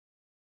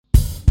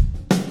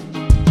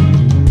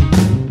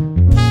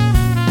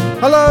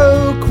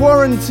Hello,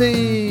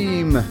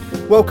 Quarantine!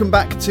 Welcome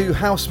back to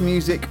House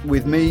Music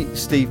with me,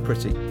 Steve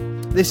Pretty.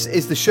 This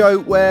is the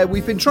show where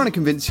we've been trying to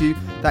convince you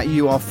that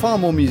you are far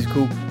more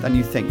musical than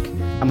you think.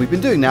 And we've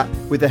been doing that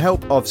with the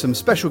help of some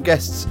special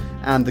guests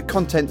and the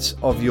contents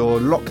of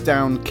your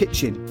lockdown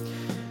kitchen.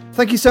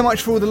 Thank you so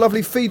much for all the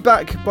lovely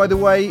feedback, by the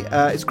way.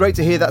 It's great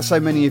to hear that so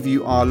many of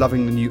you are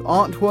loving the new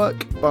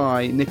artwork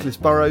by Nicholas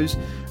Burrows.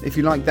 If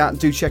you like that,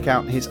 do check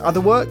out his other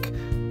work.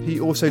 He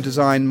also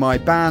designed my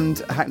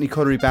band, Hackney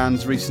Colliery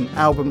Band's recent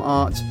album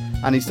art,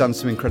 and he's done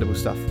some incredible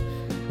stuff.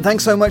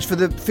 Thanks so much for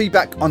the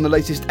feedback on the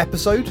latest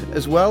episode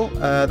as well.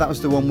 That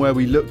was the one where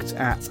we looked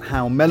at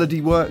how melody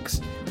works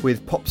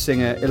with pop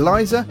singer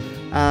Eliza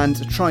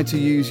and tried to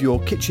use your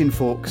kitchen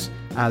forks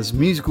as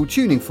musical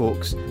tuning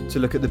forks to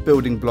look at the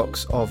building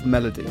blocks of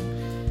melody.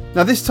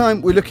 Now this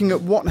time we're looking at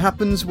what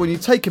happens when you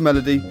take a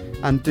melody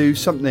and do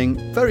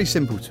something very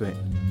simple to it.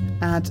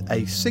 Add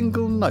a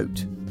single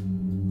note.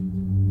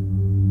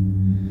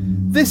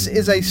 This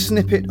is a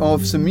snippet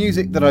of some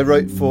music that I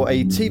wrote for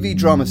a TV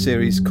drama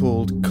series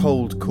called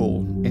Cold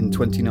Call in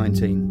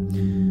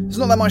 2019. There's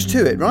not that much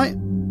to it, right?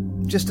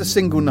 Just a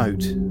single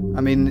note.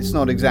 I mean, it's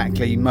not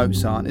exactly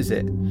Mozart, is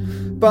it?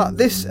 But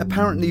this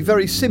apparently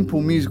very simple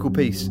musical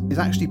piece is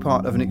actually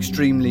part of an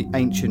extremely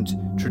ancient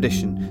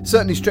tradition,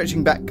 certainly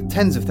stretching back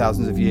tens of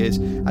thousands of years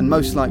and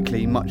most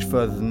likely much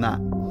further than that.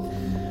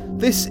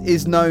 This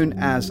is known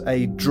as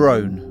a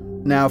drone.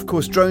 Now, of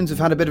course, drones have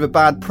had a bit of a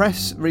bad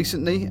press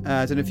recently.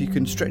 I don't know if you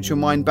can stretch your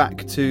mind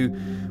back to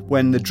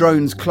when the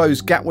drones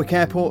closed Gatwick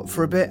Airport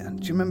for a bit.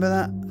 Do you remember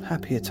that?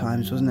 Happier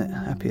times, wasn't it?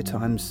 Happier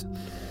times.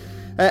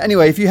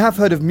 Anyway, if you have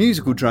heard of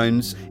musical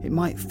drones, it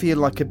might feel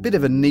like a bit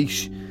of a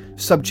niche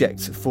subject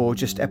for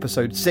just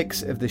episode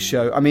 6 of this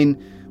show. I mean,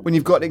 when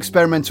you've got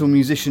experimental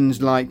musicians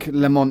like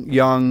Lamont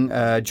Young,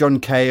 John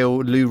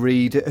Cale, Lou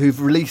Reed,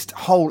 who've released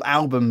whole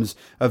albums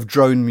of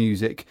drone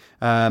music.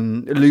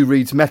 Lou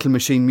Reed's Metal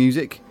Machine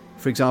Music,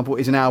 for example,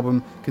 is an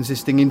album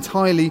consisting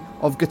entirely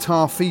of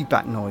guitar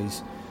feedback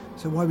noise.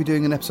 So why are we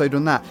doing an episode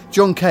on that?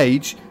 John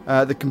Cage,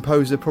 the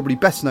composer probably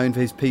best known for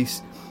his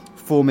piece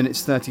 4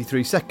 minutes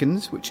 33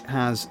 seconds, which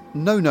has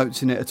no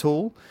notes in it at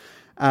all.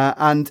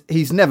 And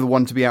he's never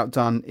one to be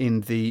outdone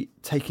in the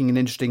taking an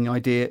interesting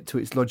idea to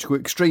its logical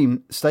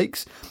extreme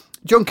stakes.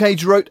 John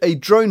Cage wrote a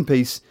drone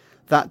piece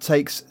that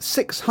takes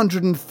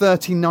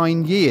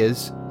 639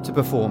 years to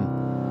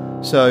perform.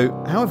 So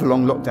however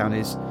long lockdown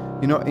is,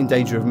 you're not in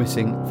danger of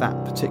missing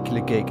that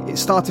particular gig. It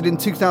started in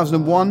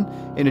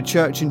 2001 in a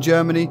church in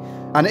Germany,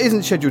 and it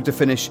isn't scheduled to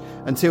finish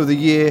until the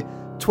year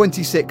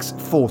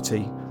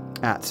 2640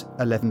 at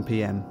 11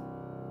 p.m.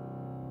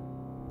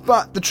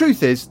 But the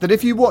truth is that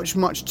if you watch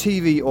much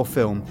TV or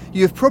film,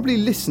 you have probably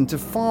listened to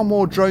far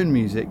more drone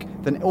music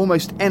than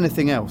almost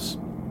anything else.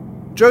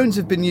 Drones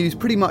have been used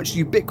pretty much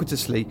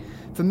ubiquitously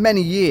for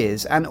many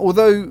years, and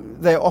although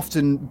they're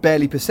often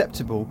barely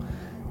perceptible,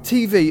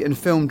 TV and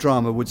film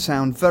drama would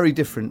sound very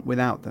different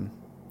without them.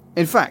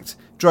 In fact,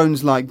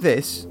 drones like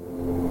this,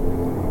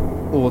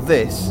 or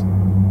this,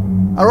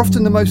 are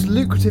often the most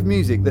lucrative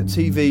music that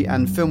TV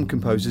and film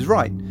composers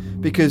write,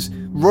 because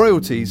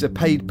royalties are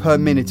paid per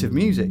minute of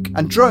music,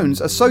 and drones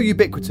are so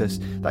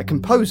ubiquitous that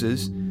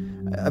composers,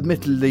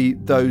 admittedly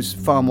those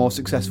far more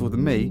successful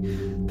than me,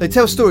 they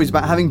tell stories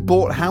about having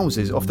bought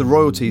houses off the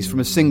royalties from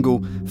a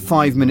single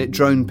 5-minute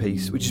drone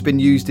piece, which has been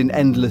used in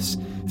endless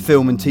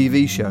film and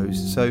TV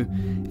shows. So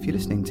if you're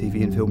listening,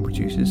 TV and film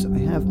producers, I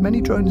have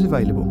many drones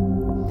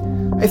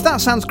available. If that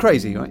sounds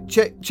crazy, right,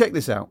 check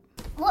this out.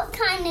 What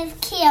kind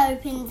of key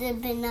opens a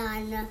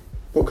banana?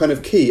 What kind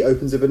of key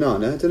opens a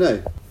banana? I don't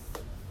know.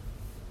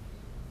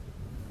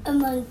 A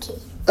monkey.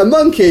 A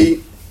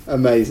monkey?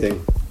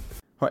 Amazing.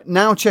 Right,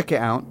 now check it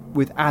out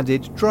with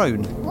added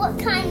drone. What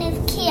kind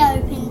of key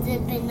opens a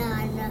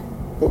banana?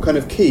 What kind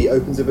of key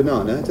opens a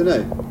banana? I don't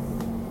know.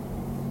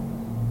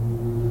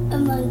 A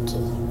monkey.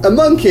 A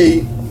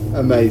monkey?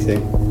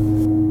 Amazing.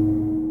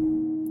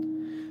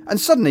 And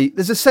suddenly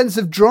there's a sense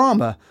of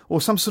drama or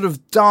some sort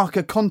of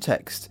darker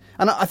context.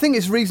 And I think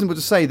it's reasonable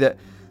to say that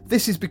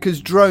this is because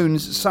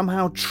drones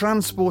somehow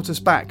transport us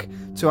back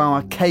to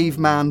our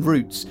caveman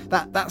roots.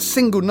 That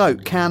single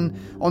note can,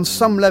 on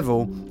some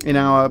level, in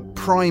our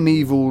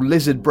primeval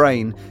lizard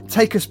brain,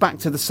 take us back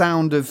to the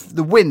sound of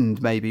the wind,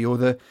 maybe, or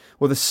the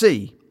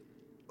sea,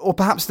 or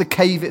perhaps the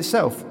cave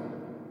itself.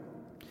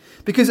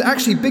 Because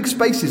actually big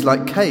spaces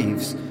like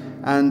caves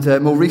and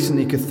more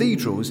recently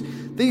cathedrals,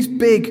 these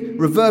big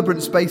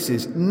reverberant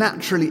spaces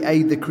naturally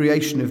aid the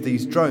creation of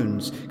these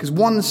drones, because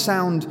one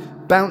sound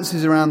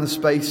bounces around the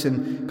space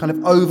and kind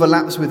of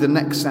overlaps with the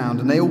next sound,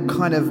 and they all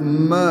kind of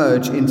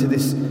merge into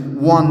this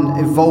one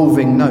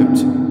evolving note.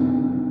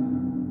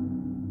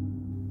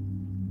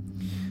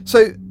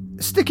 So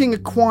sticking a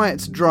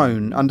quiet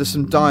drone under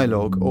some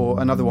dialogue or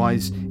an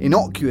otherwise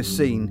innocuous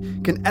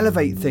scene can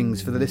elevate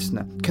things for the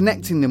listener,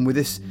 connecting them with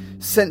this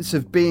sense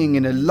of being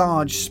in a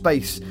large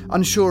space,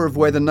 unsure of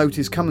where the note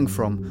is coming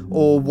from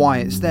or why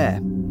it's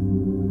there.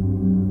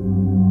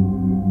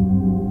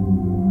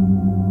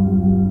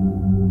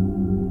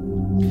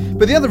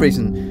 But the other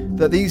reason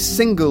that these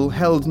single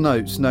held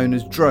notes known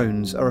as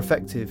drones are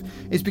effective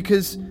is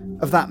because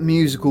of that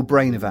musical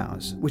brain of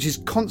ours, which is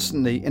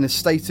constantly in a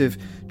state of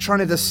trying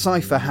to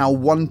decipher how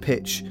one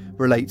pitch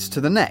relates to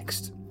the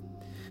next.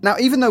 Now,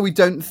 even though we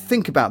don't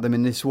think about them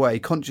in this way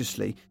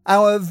consciously,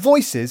 our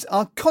voices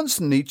are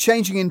constantly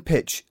changing in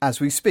pitch as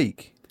we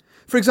speak.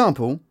 For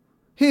example,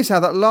 here's how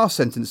that last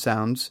sentence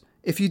sounds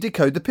if you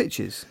decode the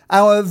pitches.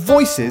 Our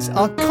voices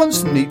are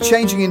constantly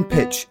changing in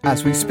pitch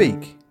as we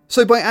speak.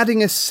 So by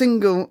adding a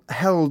single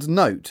held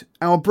note,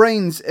 our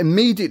brains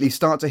immediately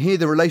start to hear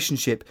the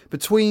relationship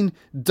between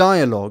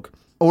dialogue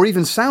or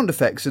even sound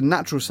effects and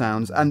natural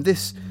sounds and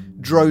this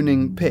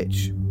droning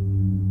pitch.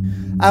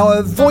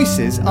 Our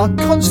voices are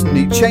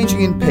constantly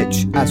changing in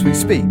pitch as we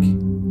speak.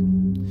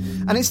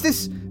 And it's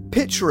this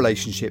pitch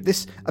relationship,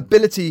 this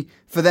ability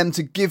for them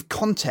to give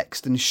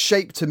context and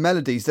shape to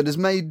melodies that has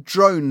made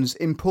drones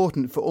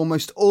important for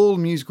almost all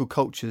musical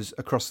cultures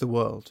across the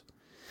world.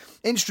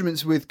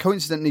 Instruments with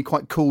coincidentally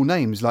quite cool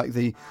names like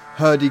the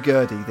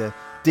hurdy-gurdy, the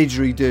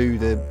didgeridoo,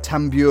 the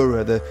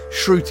tambura, the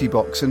shruti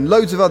box and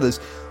loads of others,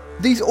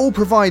 these all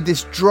provide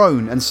this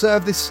drone and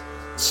serve this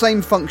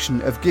same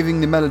function of giving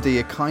the melody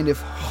a kind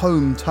of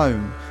home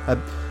tone,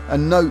 a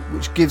note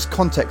which gives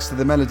context to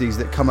the melodies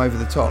that come over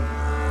the top.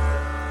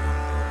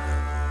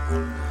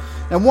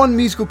 Now, one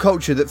musical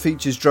culture that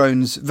features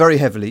drones very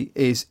heavily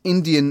is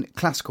Indian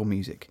classical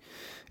music.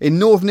 In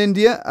northern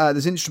India,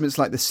 there's instruments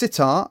like the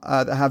sitar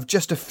that have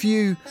just a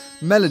few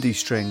melody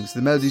strings.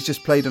 The melody's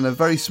just played on a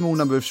very small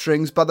number of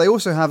strings, but they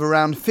also have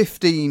around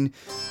 15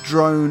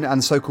 drone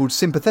and so-called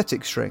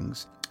sympathetic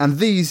strings. And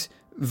these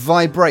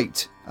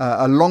vibrate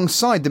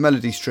alongside the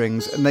melody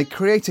strings, and they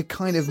create a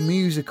kind of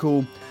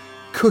musical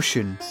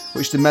cushion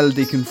which the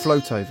melody can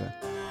float over.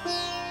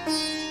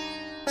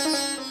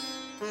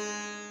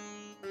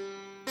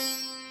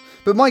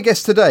 But my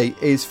guest today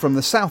is from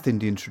the South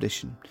Indian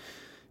tradition.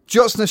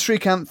 Jyotsna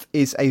Srikanth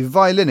is a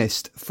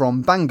violinist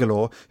from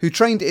Bangalore who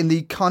trained in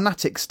the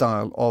Carnatic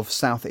style of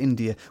South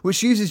India,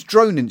 which uses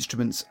drone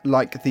instruments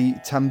like the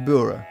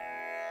tambura.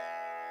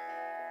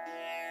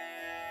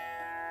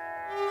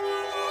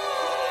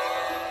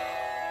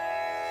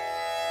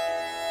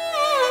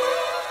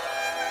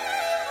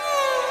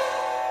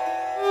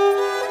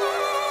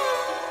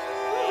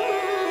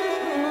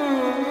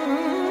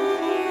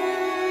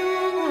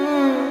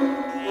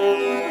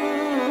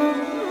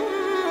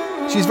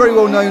 She's very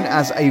well known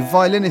as a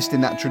violinist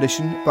in that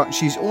tradition, but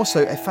she's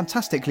also a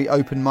fantastically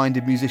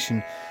open-minded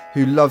musician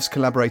who loves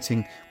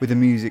collaborating with the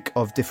music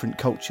of different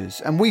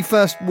cultures. And we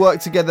first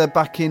worked together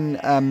back in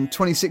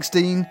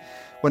 2016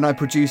 when I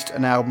produced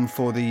an album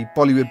for the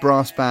Bollywood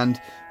Brass Band,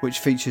 which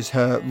features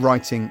her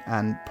writing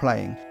and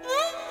playing.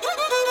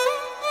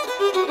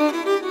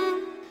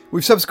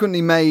 We've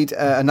subsequently made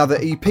another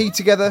EP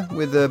together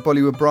with the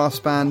Bollywood Brass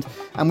Band,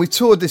 and we've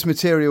toured this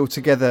material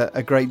together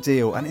a great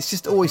deal, and it's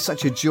just always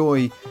such a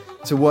joy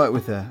to work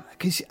with her,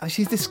 because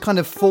she's this kind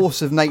of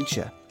force of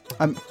nature.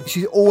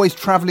 She's always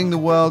travelling the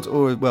world,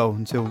 or well,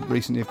 until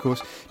recently of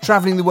course,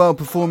 travelling the world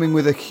performing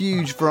with a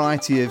huge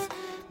variety of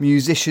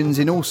musicians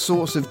in all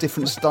sorts of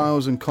different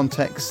styles and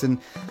contexts, and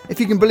if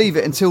you can believe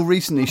it, until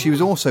recently she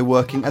was also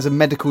working as a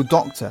medical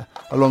doctor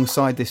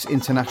alongside this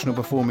international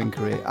performing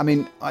career. I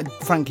mean, I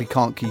frankly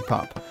can't keep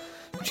up.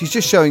 She's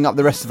just showing up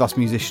the rest of us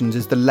musicians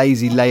as the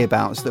lazy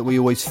layabouts that we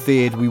always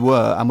feared we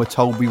were and were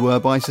told we were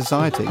by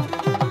society.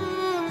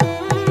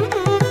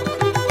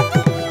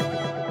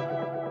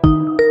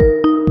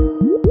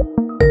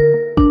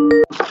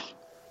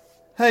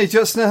 Hey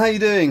Jyotsna, how you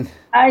doing?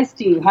 Hi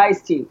Steve.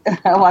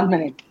 1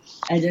 minute.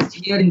 I just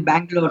here in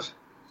Bangalore.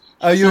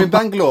 Oh, you're in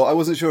Bangalore? I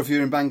wasn't sure if you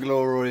were in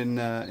Bangalore or in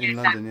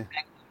London.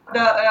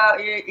 Yeah.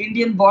 The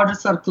Indian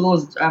borders are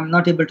closed. I'm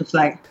not able to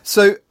fly.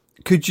 So,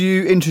 could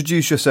you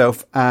introduce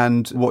yourself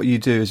and what you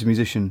do as a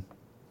musician?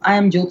 I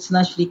am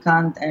Jyotsna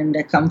Srikanth and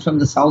I come from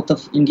the south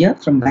of India,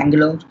 from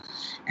Bangalore.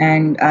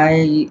 And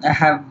I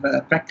have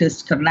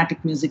practiced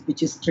Carnatic music,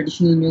 which is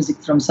traditional music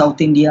from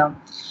South India.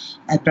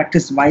 I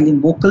practice violin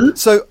vocal.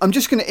 So I'm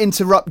just going to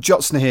interrupt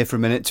Jyotsna here for a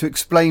minute to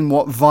explain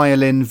what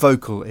violin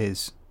vocal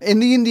is. In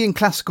the Indian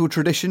classical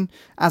tradition,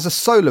 as a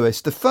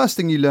soloist, the first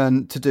thing you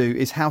learn to do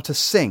is how to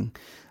sing.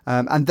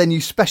 And then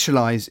you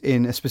specialise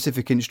in a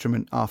specific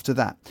instrument after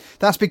that.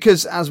 That's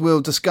because, as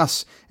we'll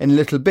discuss in a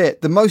little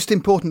bit, the most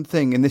important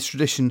thing in this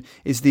tradition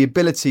is the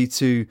ability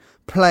to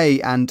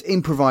play and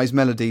improvise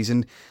melodies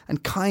and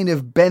kind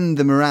of bend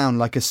them around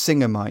like a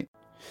singer might.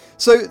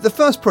 So the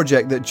first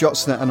project that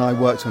Jyotsna and I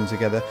worked on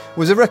together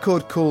was a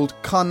record called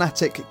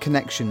Carnatic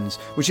Connections,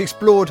 which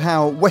explored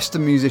how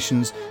Western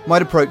musicians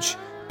might approach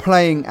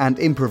playing and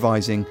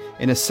improvising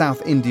in a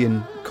South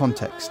Indian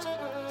context.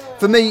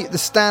 For me, the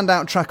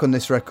standout track on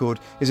this record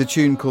is a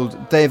tune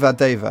called Deva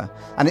Deva,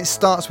 and it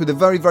starts with a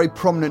very, very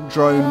prominent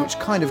drone which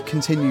kind of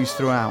continues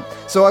throughout.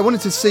 So I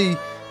wanted to see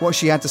what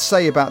she had to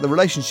say about the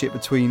relationship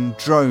between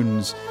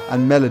drones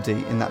and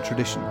melody in that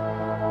tradition.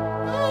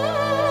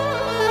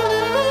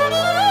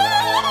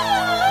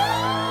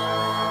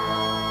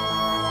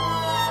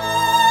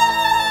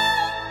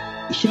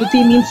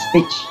 Shruti means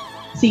pitch.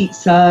 See,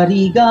 sa,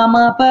 re, ga,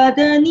 ma, pa,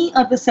 da, ni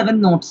are the 7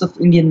 notes of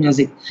Indian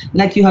music.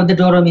 Like you have the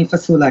do, re, mi, fa,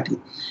 sol, la, ti.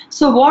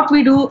 So what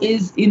we do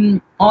is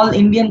in all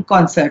Indian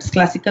concerts,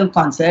 classical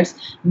concerts,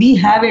 we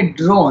have a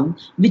drone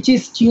which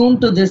is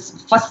tuned to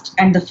this first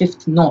and the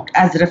 5th note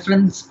as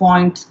reference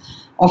points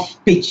of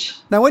pitch.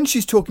 Now, when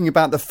she's talking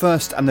about the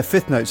 1st and the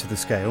 5th notes of the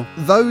scale,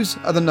 those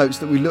are the notes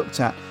that we looked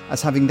at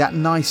as having that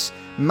nice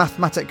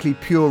mathematically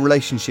pure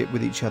relationship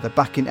with each other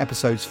back in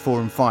episodes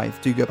 4 and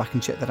 5. Do go back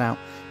and check that out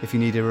if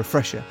you need a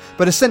refresher.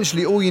 But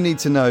essentially all you need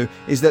to know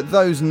is that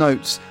those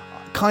notes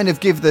kind of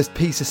give this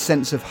piece a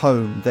sense of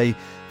home. They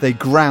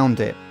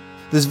ground it.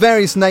 There's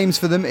various names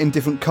for them in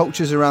different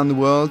cultures around the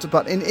world,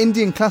 but in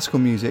Indian classical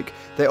music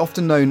they're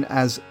often known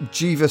as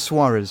Jiva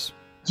Swaras.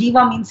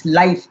 Jiva means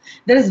life.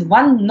 There is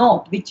one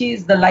note which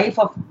is the life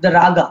of the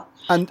raga.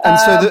 And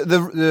so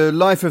the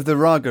life of the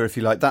raga, if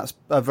you like, that's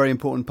a very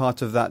important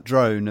part of that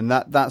drone, and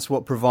that's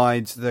what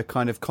provides the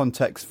kind of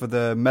context for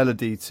the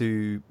melody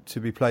to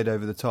be played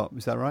over the top.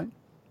 Is that right?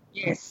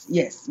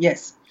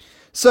 Yes.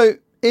 So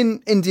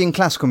in Indian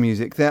classical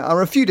music, there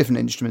are a few different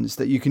instruments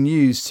that you can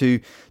use to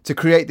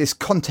create this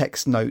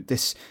context note,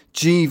 this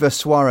jiva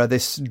swara,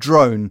 this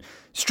drone.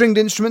 Stringed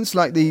instruments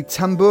like the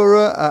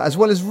tambura, as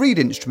well as reed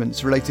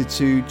instruments related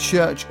to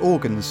church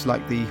organs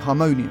like the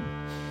harmonium.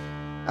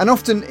 And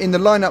often in the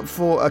lineup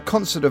for a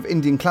concert of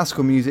Indian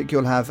classical music,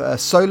 you'll have a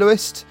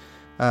soloist,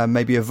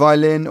 maybe a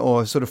violin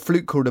or a sort of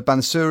flute called a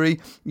bansuri.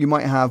 You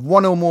might have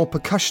one or more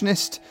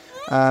percussionists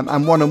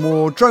and one or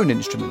more drone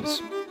instruments.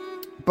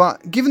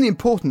 But given the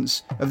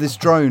importance of this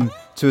drone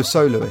to a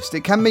soloist,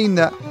 it can mean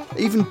that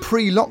even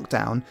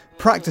pre-lockdown,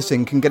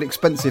 practicing can get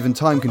expensive and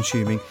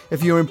time-consuming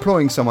if you're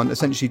employing someone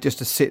essentially just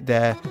to sit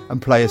there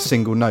and play a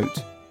single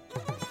note.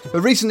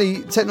 But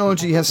recently,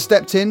 technology has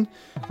stepped in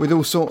with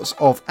all sorts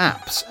of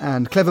apps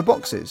and clever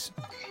boxes.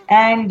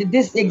 And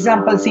this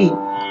example, see,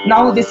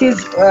 now this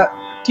is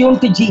tuned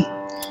to G.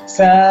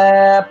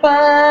 Sa,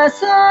 pa,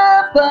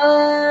 sa,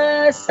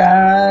 pa, sa.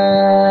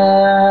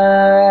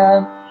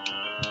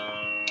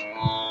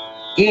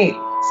 A.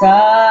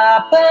 Sa,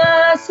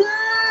 pa, sa,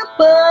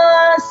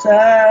 pa, sa.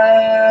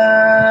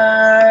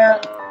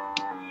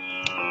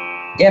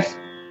 F.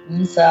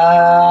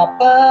 Sa,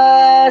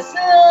 pa,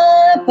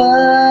 sa,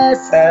 pa,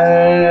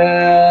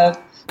 sa.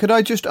 Could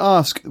I just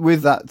ask,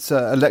 with that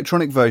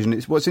electronic version,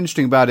 what's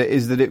interesting about it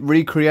is that it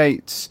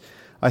recreates,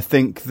 I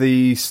think,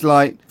 the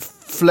slight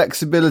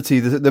flexibility,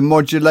 the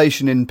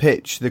modulation in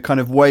pitch, the kind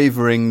of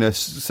waveringness.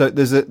 So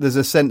there's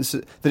a sense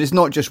that it's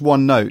not just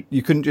one note.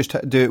 You couldn't just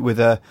do it with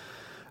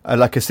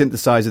like a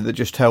synthesizer that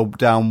just held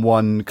down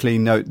one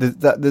clean note.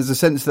 There's a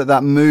sense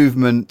that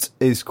movement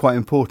is quite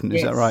important.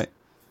 Is that right?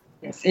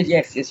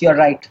 Yes, you're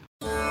right.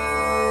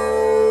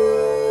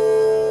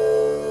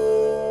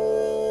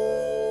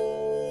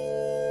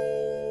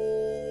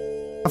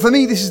 For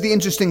me, this is the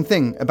interesting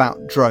thing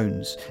about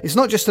drones. It's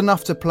not just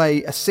enough to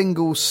play a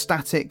single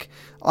static,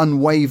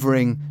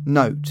 unwavering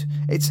note.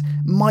 It's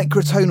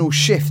microtonal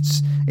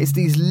shifts. It's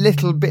these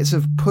little bits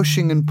of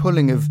pushing and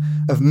pulling of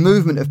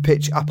movement of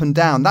pitch up and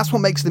down. That's what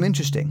makes them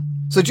interesting.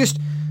 So just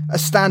a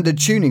standard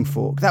tuning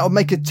fork, that would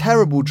make a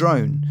terrible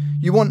drone.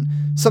 You want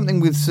something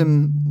with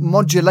some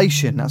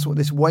modulation. That's what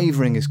this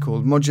wavering is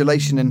called,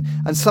 modulation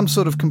and some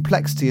sort of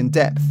complexity and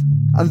depth.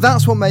 And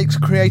that's what makes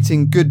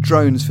creating good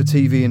drones for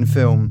TV and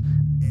film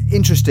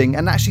interesting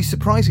and actually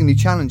surprisingly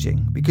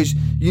challenging, because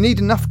you need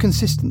enough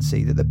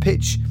consistency that the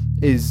pitch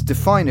is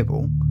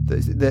definable,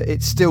 that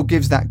it still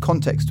gives that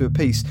context to a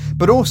piece,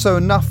 but also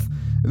enough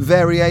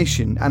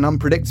variation and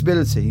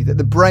unpredictability that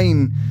the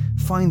brain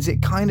finds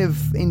it kind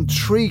of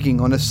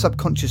intriguing on a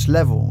subconscious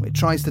level. It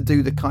tries to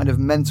do the kind of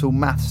mental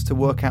maths to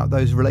work out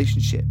those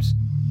relationships.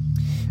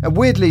 And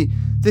weirdly,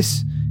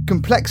 this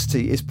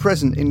complexity is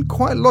present in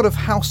quite a lot of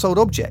household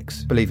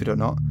objects, believe it or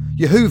not.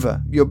 Your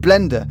Hoover, your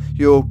blender,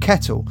 your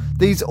kettle,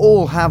 these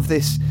all have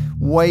this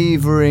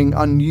wavering,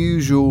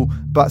 unusual,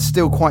 but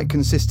still quite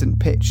consistent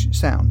pitch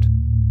sound.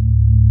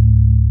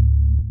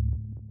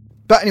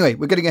 But anyway,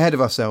 we're getting ahead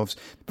of ourselves.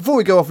 Before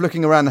we go off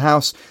looking around the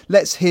house,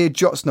 let's hear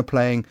Jyotsna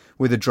playing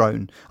with a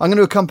drone. I'm going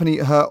to accompany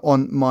her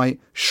on my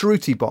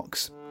Shruti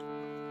box.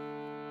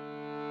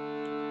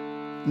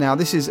 Now,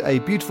 this is a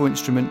beautiful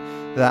instrument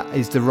that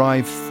is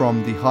derived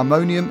from the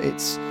harmonium.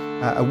 It's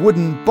a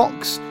wooden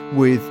box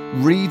with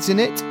reeds in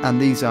it, and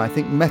these are, I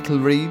think, metal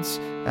reeds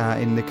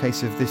in the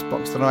case of this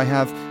box that I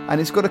have, and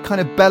it's got a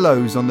kind of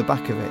bellows on the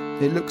back of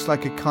it. It looks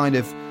like a kind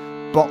of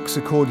box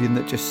accordion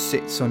that just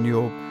sits on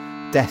your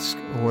desk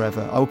or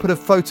wherever. I will put a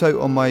photo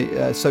on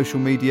my social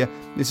media.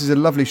 This is a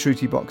lovely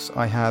Shruti box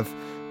I have,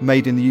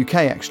 made in the UK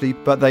actually,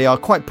 but they are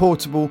quite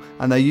portable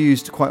and they're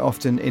used quite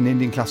often in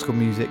Indian classical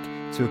music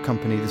to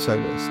accompany the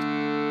soloist.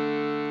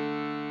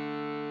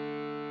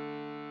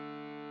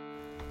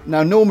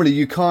 Now, normally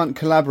you can't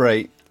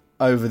collaborate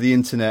over the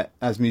internet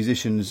as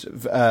musicians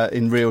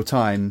in real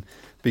time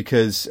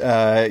because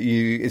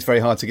it's very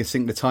hard to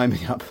sync the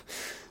timing up.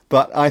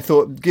 But I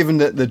thought, given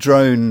that the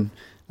drone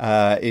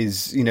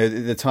is,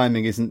 the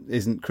timing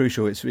isn't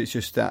crucial. It's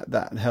just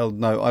that held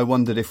note. I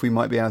wondered if we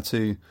might be able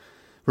to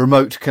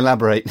remote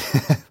collaborate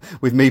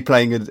with me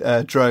playing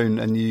a drone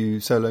and you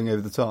soloing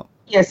over the top.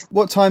 Yes.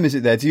 What time is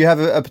it there? Do you have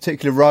a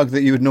particular rag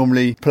that you would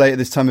normally play at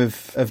this time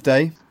of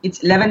day?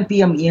 It's 11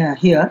 p.m.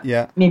 here.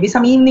 Yeah. Maybe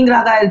some evening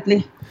raga I'll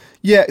play.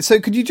 Yeah, so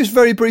could you just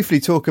very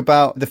briefly talk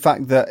about the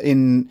fact that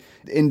in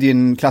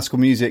Indian classical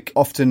music,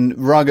 often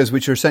ragas,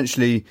 which are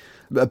essentially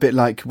a bit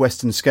like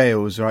Western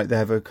scales, right? They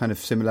have a kind of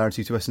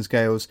similarity to Western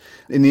scales.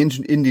 In the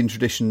Indian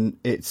tradition,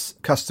 it's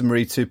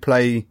customary to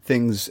play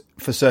things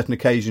for certain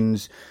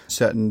occasions,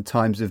 certain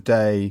times of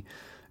day.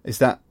 Is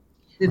that...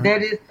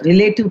 There is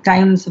relative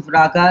times of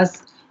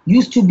ragas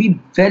used to be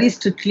very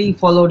strictly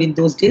followed in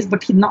those days,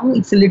 but now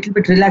it's a little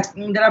bit relaxed.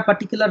 There are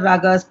particular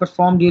ragas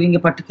performed during a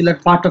particular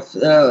part of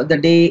the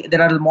day.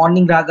 There are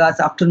morning ragas,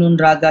 afternoon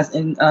ragas,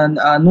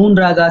 noon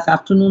ragas,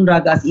 afternoon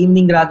ragas,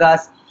 evening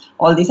ragas,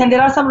 all this. And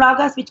there are some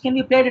ragas which can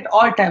be played at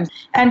all times.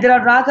 And there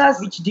are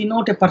ragas which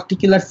denote a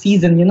particular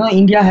season.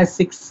 India has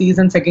 6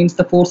 seasons against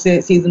the 4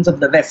 seasons of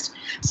the West.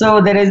 So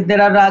there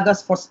are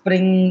ragas for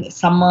spring,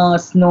 summer,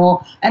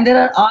 snow. And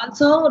there are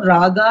also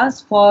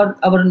ragas for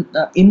our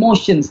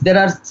emotions. There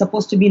are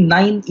supposed to be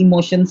 9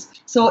 emotions.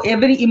 So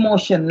every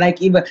emotion,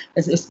 like even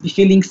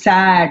feeling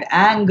sad,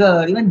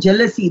 anger, even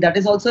jealousy, that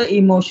is also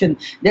emotion.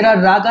 There are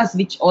ragas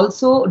which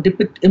also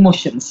depict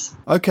emotions.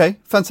 Okay,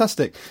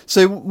 fantastic.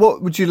 So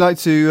what would you like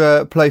to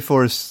play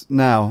for us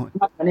now?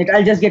 1 minute,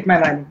 I'll just get my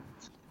violin.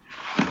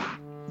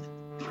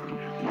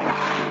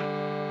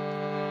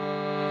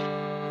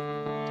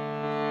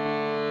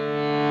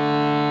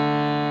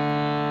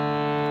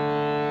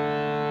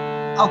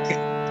 Okay,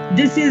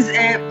 this is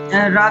a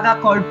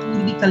raga called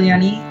Purvi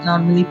Kalyani,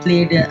 normally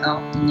played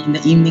in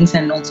the evenings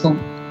and also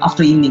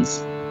after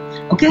evenings.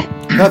 Okay?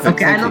 Perfect.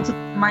 Okay, and also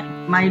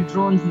my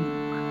drone.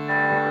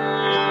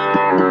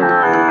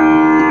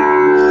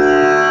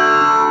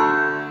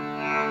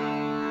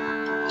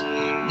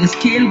 The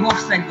scale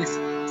goes like this.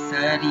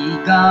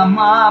 Sari ga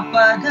ma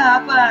pa da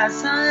pa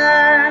sa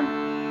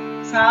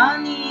sa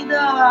ni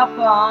da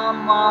pa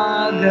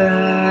ma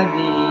ga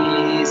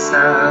re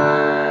sa.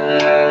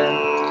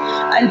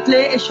 I'll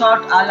play a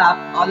short alap.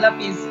 Alap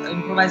is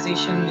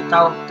improvisation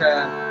without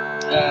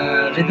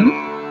rhythm.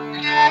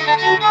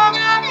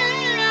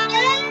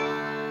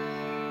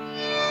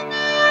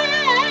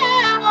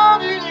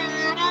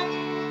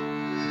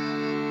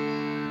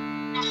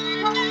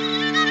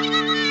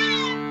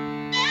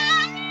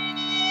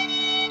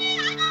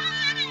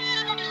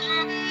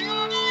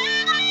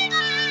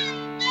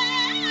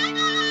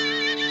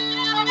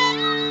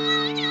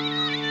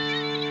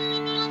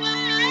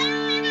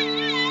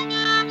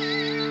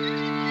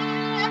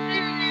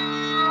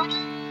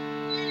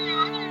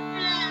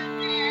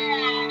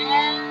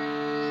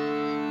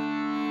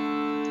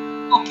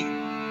 Okay,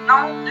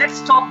 now let's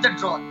stop the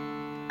drone.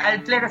 I'll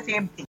play the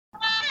same thing.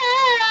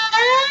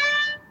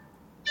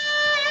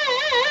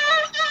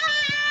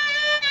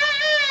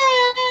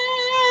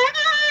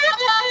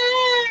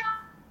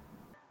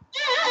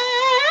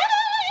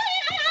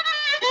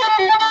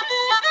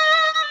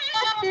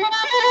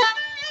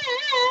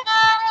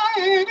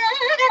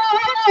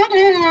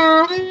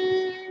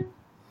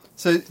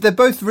 So they're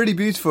both really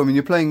beautiful. I mean,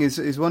 your playing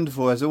is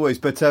wonderful as always,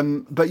 but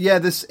yeah,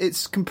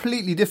 it's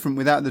completely different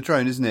without the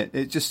drone, isn't it?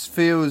 It just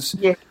feels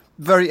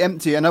very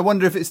empty, and I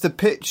wonder if it's the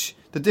pitch,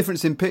 the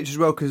difference in pitch as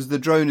well, because the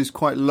drone is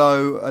quite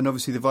low, and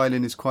obviously the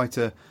violin is quite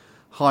a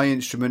high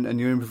instrument,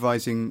 and you're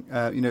improvising.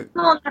 No,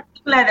 nothing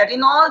like that.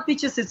 In all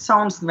pitches, it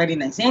sounds very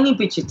nice. Any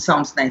pitch, it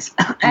sounds nice.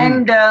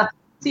 And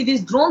see,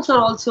 these drones are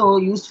also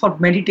used for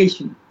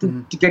meditation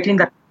to get in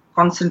that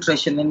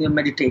concentration when you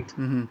meditate.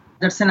 Mm-hmm.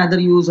 That's another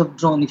use of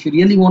drone. If you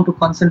really want to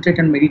concentrate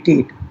and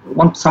meditate,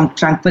 want some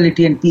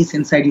tranquility and peace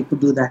inside, you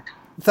could do that.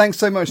 Thanks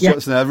so much,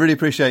 Jyotsna. I really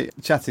appreciate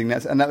chatting.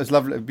 That was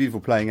lovely,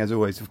 beautiful playing as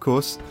always, of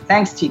course.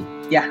 Thanks, Chi.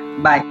 Yeah,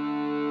 bye.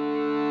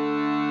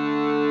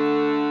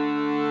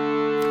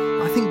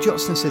 I think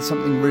Jyotsna said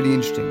something really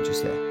interesting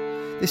just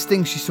there. This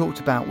thing she talked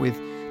about with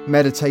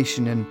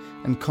meditation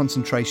and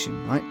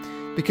concentration, right?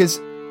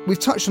 Because we've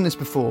touched on this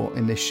before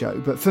in this show,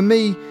 but for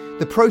me,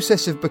 the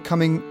process of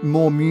becoming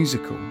more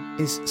musical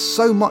is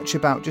so much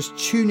about just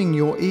tuning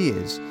your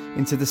ears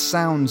into the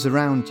sounds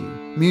around you,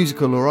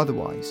 musical or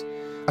otherwise.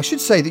 I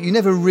should say that you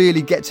never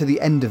really get to the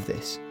end of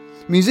this.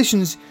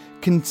 Musicians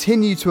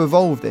continue to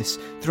evolve this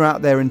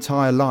throughout their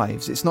entire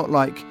lives. It's not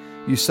like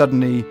you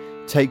suddenly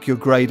take your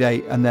grade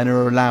 8 and then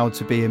are allowed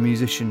to be a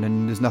musician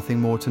and there's nothing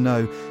more to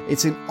know.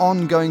 It's an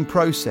ongoing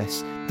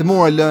process. The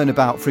more I learn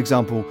about, for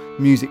example,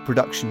 music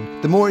production,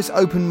 the more it's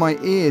opened my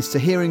ears to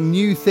hearing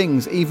new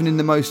things, even in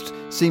the most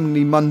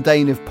seemingly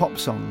mundane of pop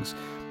songs.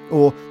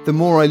 Or the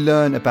more I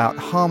learn about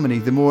harmony,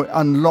 the more it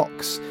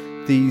unlocks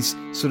these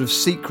sort of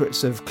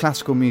secrets of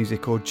classical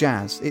music or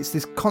jazz. It's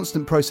this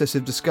constant process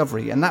of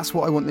discovery, and that's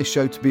what I want this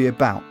show to be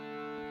about.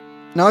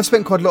 Now, I've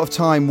spent quite a lot of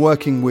time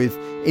working with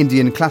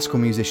Indian classical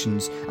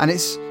musicians, and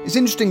it's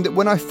interesting that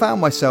when I found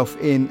myself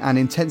in an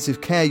intensive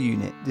care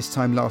unit this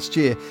time last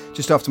year,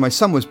 just after my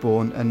son was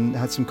born and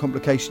had some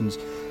complications,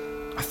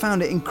 I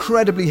found it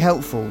incredibly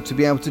helpful to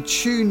be able to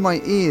tune my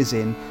ears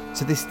in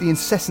to the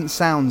incessant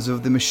sounds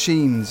of the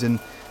machines and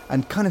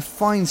and kind of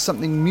find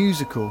something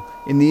musical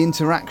in the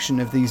interaction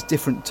of these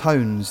different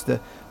tones, the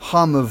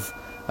hum of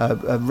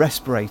a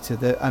respirator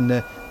and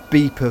the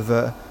beep of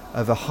a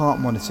heart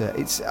monitor.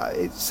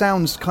 It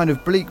sounds kind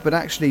of bleak, but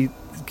actually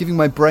giving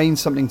my brain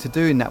something to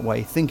do in that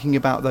way, thinking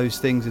about those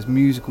things as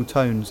musical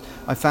tones,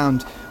 I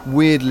found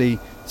weirdly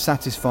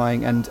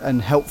satisfying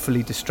and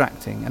helpfully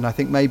distracting. And I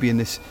think maybe in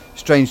this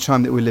strange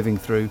time that we're living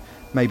through,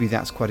 maybe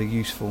that's quite a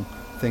useful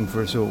thing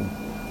for us all.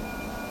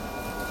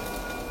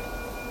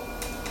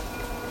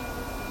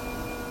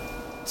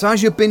 So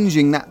as you're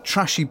binging that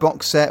trashy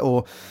box set,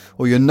 or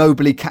you're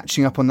nobly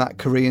catching up on that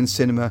Korean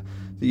cinema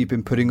that you've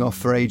been putting off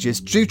for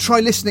ages, do try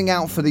listening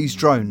out for these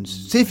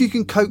drones. See if you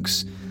can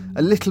coax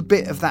a little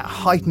bit of that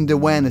heightened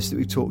awareness that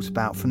we've talked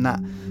about from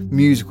that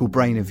musical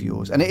brain of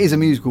yours. And it is a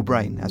musical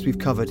brain, as we've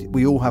covered.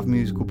 We all have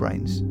musical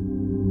brains.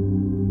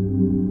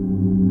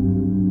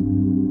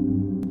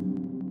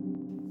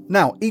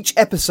 Now, each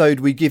episode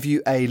we give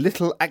you a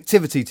little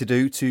activity to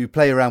do to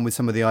play around with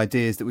some of the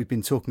ideas that we've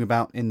been talking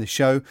about in the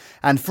show.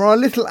 And for our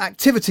little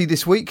activity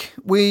this week,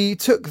 we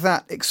took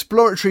that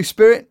exploratory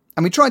spirit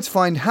and we tried to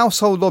find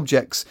household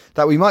objects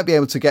that we might be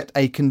able to get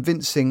a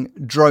convincing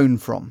drone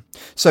from.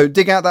 So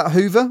dig out that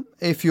Hoover.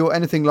 If you're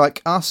anything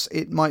like us,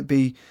 it might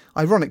be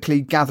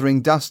ironically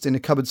gathering dust in a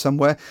cupboard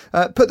somewhere.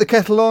 Put the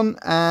kettle on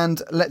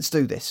and let's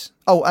do this.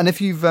 Oh, and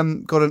if you've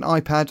got an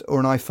iPad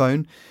or an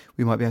iPhone,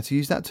 we might be able to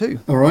use that too.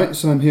 All right,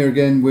 so I'm here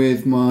again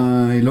with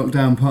my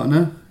lockdown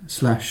partner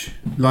 /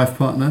 life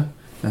partner,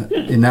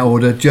 in that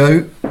order,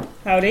 Joe.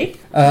 Howdy.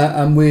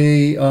 And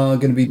we are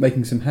going to be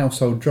making some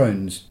household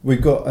drones.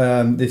 We've got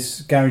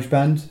this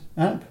GarageBand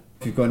app,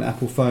 if you've got an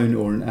Apple phone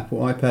or an Apple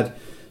iPad.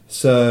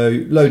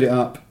 So load it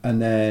up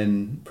and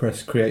then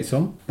press create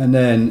song. And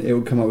then it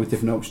will come up with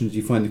different options.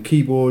 You find the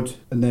keyboard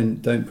and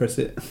then don't press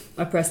it.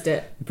 I pressed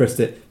it. You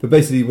pressed it. But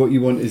basically what you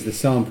want is the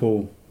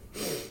sampler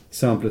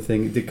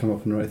thing. It did come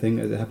up on the right thing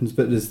as it happens.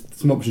 But there's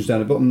some options down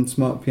the bottom.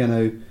 Smart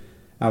piano,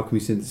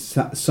 Alchemy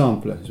synth,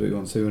 sampler is what you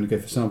want. So you want to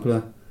go for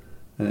sampler.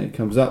 And it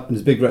comes up, and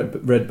there's a big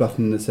red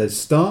button that says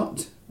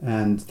start,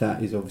 and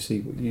that is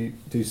obviously what you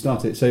do to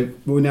start it. So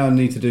what we now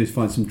need to do is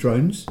find some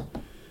drones.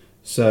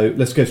 So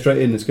let's go straight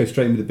in. Let's go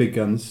straight in with the big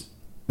guns.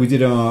 We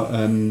did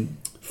our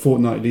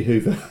fortnightly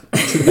Hoover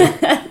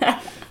today.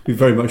 We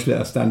very much let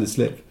our standard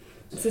slip.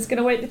 Is this going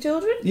to wake the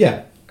children?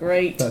 Yeah.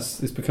 Great. It's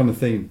become a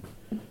theme.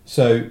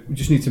 So we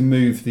just need to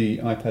move the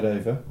iPad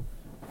over.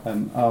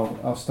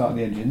 I'll start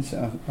the engines.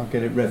 I'll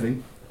get it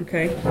revving.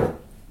 Okay.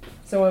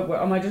 So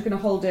am I just going to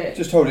hold it?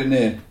 Just hold it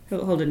near.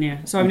 Hold it near.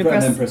 So I'm going to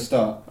press... And then press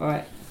start. All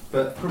right.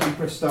 But probably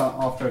press start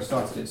after I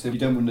started it, so you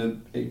don't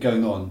want it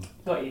going on.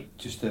 Got you.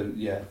 Just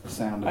the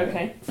sound of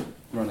it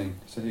running.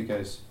 So here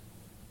goes.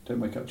 Don't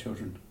wake up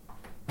children.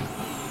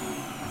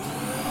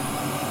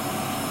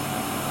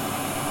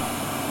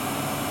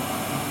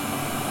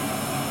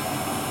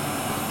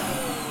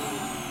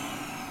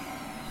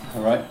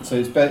 All right. So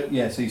it's better.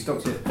 Yeah. So you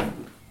stopped it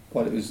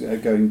while it was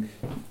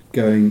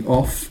going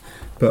off.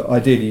 But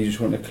ideally, you just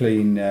want a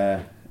clean,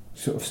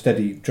 sort of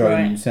steady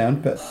drone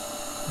sound. But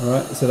all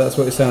right, so that's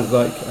what it sounds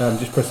like.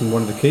 Just pressing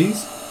one of the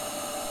keys.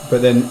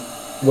 But then,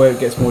 where it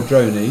gets more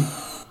droney,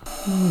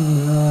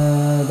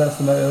 that's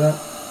the note of that.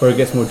 Where it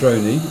gets more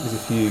droney is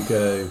if you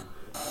go,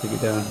 take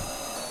it down.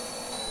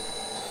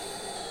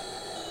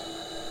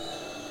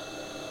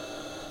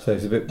 So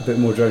it's a bit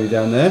more droney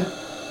down there.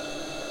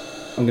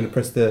 I'm going to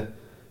press a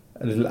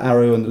little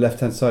arrow on the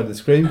left-hand side of the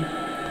screen.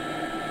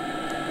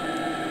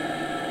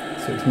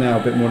 So it's now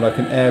a bit more like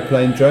an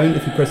airplane drone.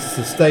 If you press the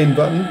sustain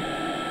button,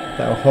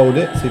 that'll hold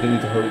it, so you don't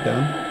need to hold it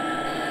down.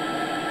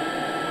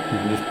 You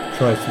can just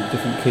try some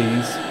different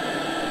keys.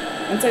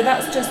 And so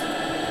that's just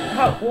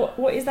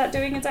what is that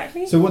doing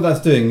exactly? So what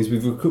that's doing is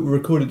we've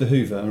recorded the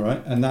Hoover,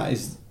 right? And that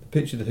is the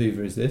picture of the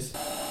Hoover is this.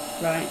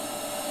 Right.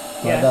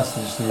 Yeah. That's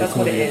just the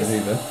recording of the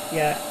Hoover.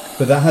 Yeah.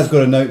 But that has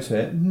got a note to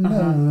it.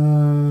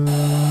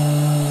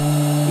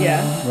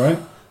 Yeah. Right.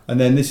 And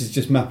then this is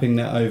just mapping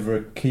that over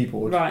a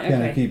keyboard,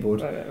 piano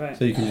keyboard, right.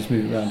 So you can just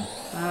move it around.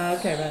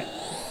 Okay, right.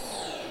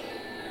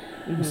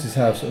 Mm-hmm. This is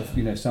how sort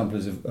of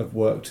samplers have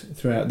worked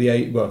throughout the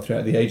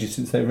ages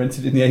since they were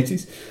invented in the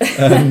 80s.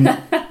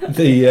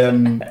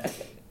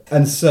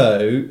 And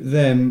so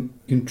then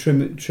you can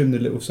trim the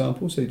little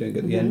sample so you don't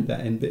get the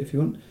that end bit if you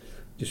want,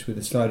 just with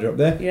the slider up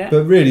there. Yeah.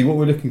 But really, what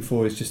we're looking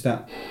for is just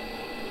that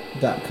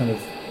kind of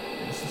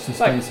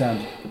sustained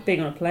sound.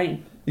 Being on a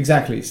plane.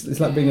 Exactly, it's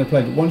like being on a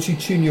plane. But once you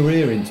tune your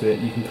ear into it,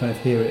 you can kind of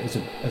hear it as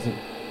a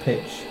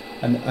pitch,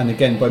 and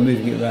again by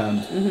moving it around.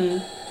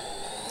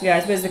 Mm-hmm. Yeah,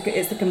 I suppose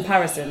it's the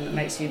comparison that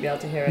makes you be able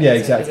to hear it. Yeah,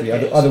 exactly.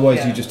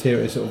 Otherwise, you just hear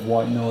it as sort of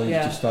white noise,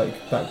 just like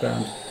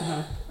background.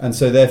 Uh-huh. And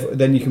so therefore,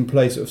 then you can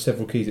play sort of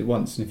several keys at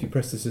once. And if you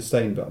press the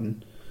sustain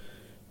button,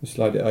 you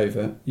slide it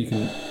over. You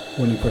can,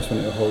 when you press one,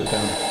 it'll hold it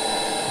down.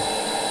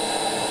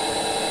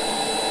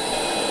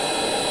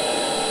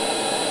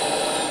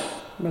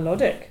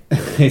 Melodic.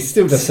 It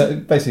still does.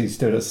 Basically,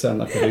 still does sound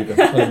like a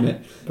Hoover, I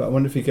admit. But I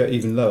wonder if you go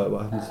even lower,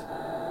 what happens?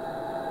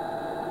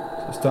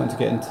 So it's starting to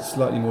get into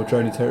slightly more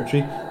drony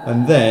territory,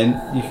 and then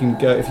you can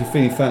go. If you're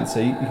feeling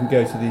fancy, you can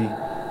go to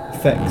the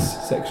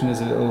effects section,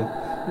 there's a little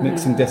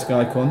mixing desk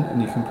icon,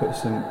 and you can put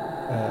some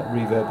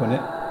reverb on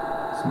it,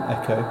 some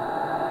echo.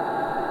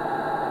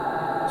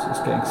 So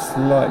it's getting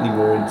slightly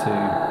more into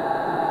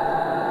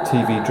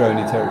TV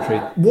droney territory.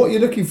 What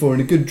you're looking for in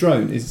a good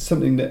drone is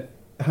something that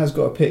has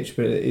got a pitch,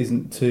 but it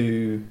isn't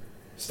too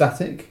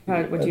static.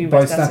 Right, what do you mean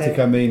by by static?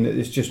 I mean that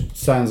it just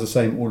sounds the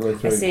same all the way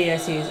through. I see.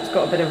 It's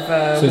got a bit of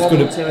So it's wobble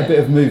got to a it. bit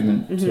of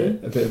movement to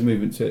it. A bit of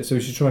movement to it. So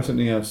we should try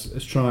something else.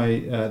 Let's try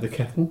the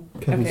kettle.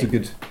 Kettle's Okay. a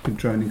good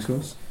droning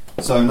source.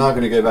 So I'm now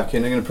going to go back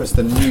in. I'm going to press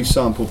the new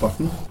sample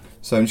button.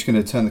 So I'm just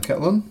going to turn the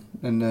kettle on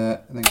and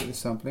then get the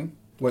sampling.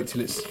 Wait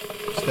till it's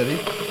steady.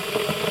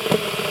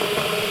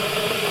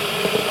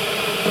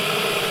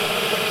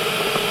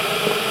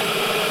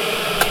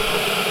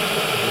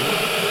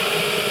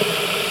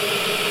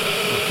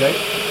 Okay,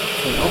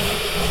 turn it off.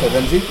 Save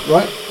energy.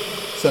 Right.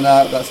 So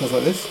now that sounds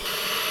like this.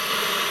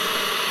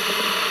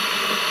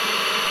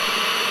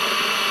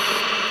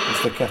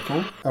 It's the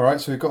kettle. All right.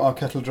 So we've got our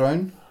kettle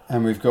drone,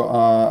 and we've got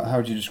our. How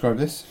would you describe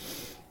this?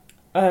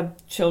 A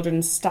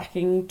children's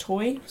stacking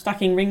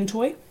ring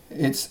toy.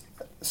 It's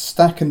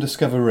Stack and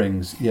Discover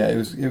Rings. Yeah, it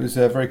was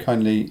very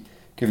kindly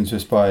given to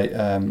us by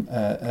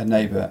a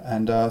neighbour,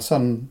 and our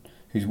son,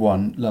 who's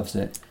 1, loves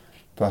it,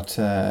 but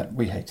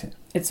we hate it.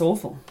 It's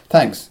awful.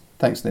 Thanks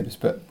neighbours,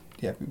 but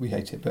yeah, we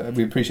hate it, but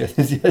we appreciate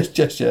his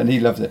gesture, and he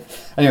loves it.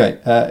 Anyway,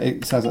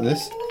 it sounds like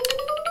this. Stack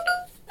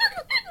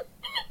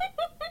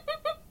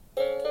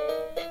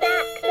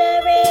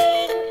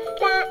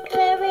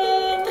the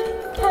ring,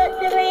 put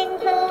the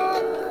rings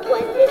on.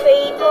 1, 2,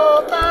 3,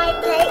 4,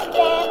 5, take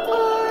care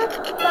of.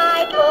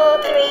 5,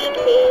 4, 3,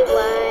 2,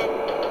 1.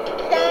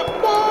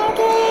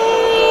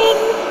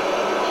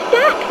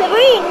 Stack the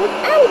rings,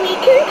 and we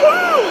can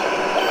play.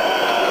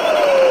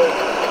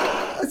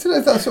 I don't know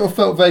if that sort of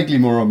felt vaguely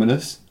more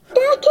ominous.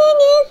 Stacking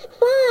is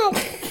fun.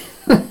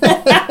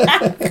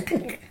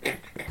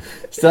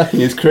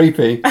 Stacking is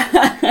creepy.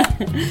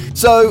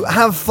 So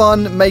have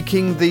fun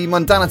making the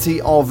mundanity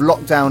of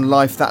lockdown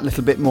life that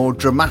little bit more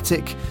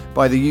dramatic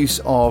by the use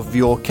of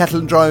your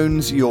kettle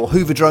drones, your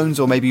Hoover drones,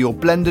 or maybe your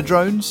Blender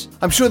drones.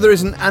 I'm sure there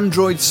is an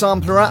Android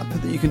sampler app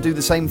that you can do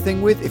the same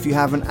thing with if you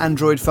have an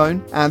Android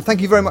phone. And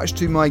thank you very much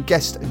to my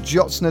guest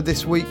Jyotsna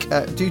this week.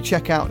 Do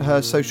check out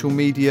her social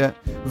media,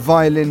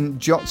 Violin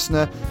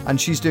Jyotsna, and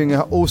she's doing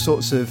all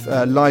sorts of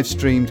live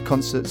streamed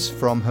concerts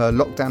from her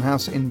lockdown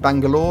house in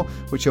Bangalore,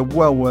 which are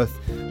well worth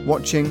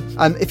watching.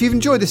 And if you've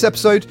enjoyed this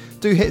episode,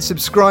 do hit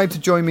subscribe to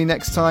join me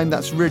next time.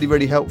 That's really,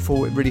 really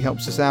helpful. It really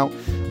helps us out.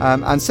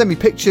 And send me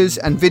pictures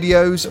and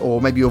videos,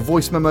 or maybe your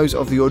voice memos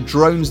of your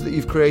drones that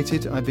you've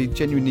created. I'd be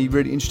genuinely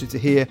really interested to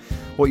hear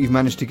what you've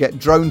managed to get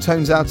drone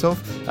tones out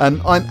of. I'm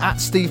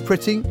at Steve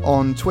Pretty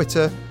on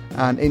Twitter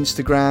and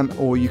Instagram,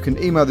 or you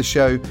can email the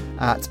show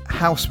at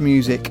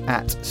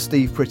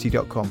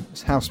housemusic@stevepretty.com.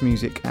 It's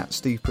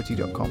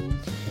housemusic@stevepretty.com.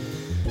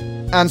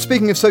 And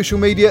speaking of social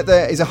media,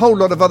 there is a whole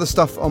lot of other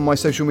stuff on my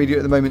social media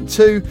at the moment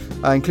too,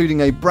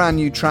 including a brand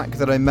new track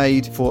that I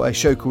made for a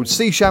show called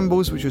Sea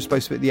Shambles, which was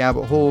supposed to be at the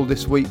Albert Hall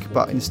this week,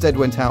 but instead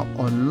went out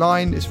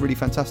online. It's really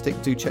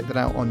fantastic. Do check that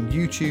out on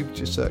YouTube.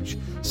 Just search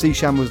Sea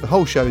Shambles. The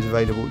whole show is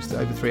available. It's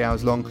over 3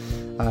 hours long.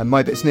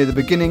 My bit's near the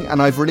beginning,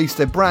 and I've released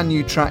a brand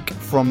new track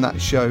from that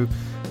show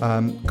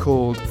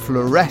called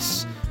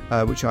Fluoresce,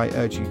 which I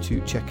urge you to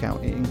check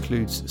out. It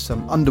includes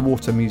some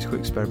underwater musical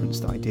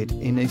experiments that I did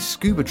in a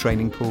scuba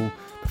training pool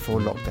before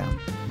lockdown.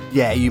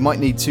 Yeah, you might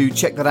need to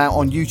check that out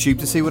on YouTube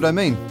to see what I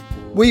mean.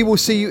 We will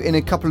see you in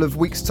a couple of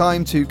weeks'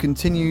 time to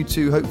continue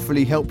to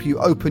hopefully help you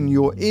open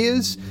your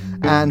ears.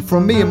 And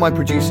from me and my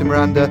producer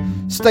Miranda,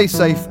 stay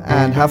safe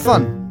and have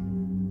fun.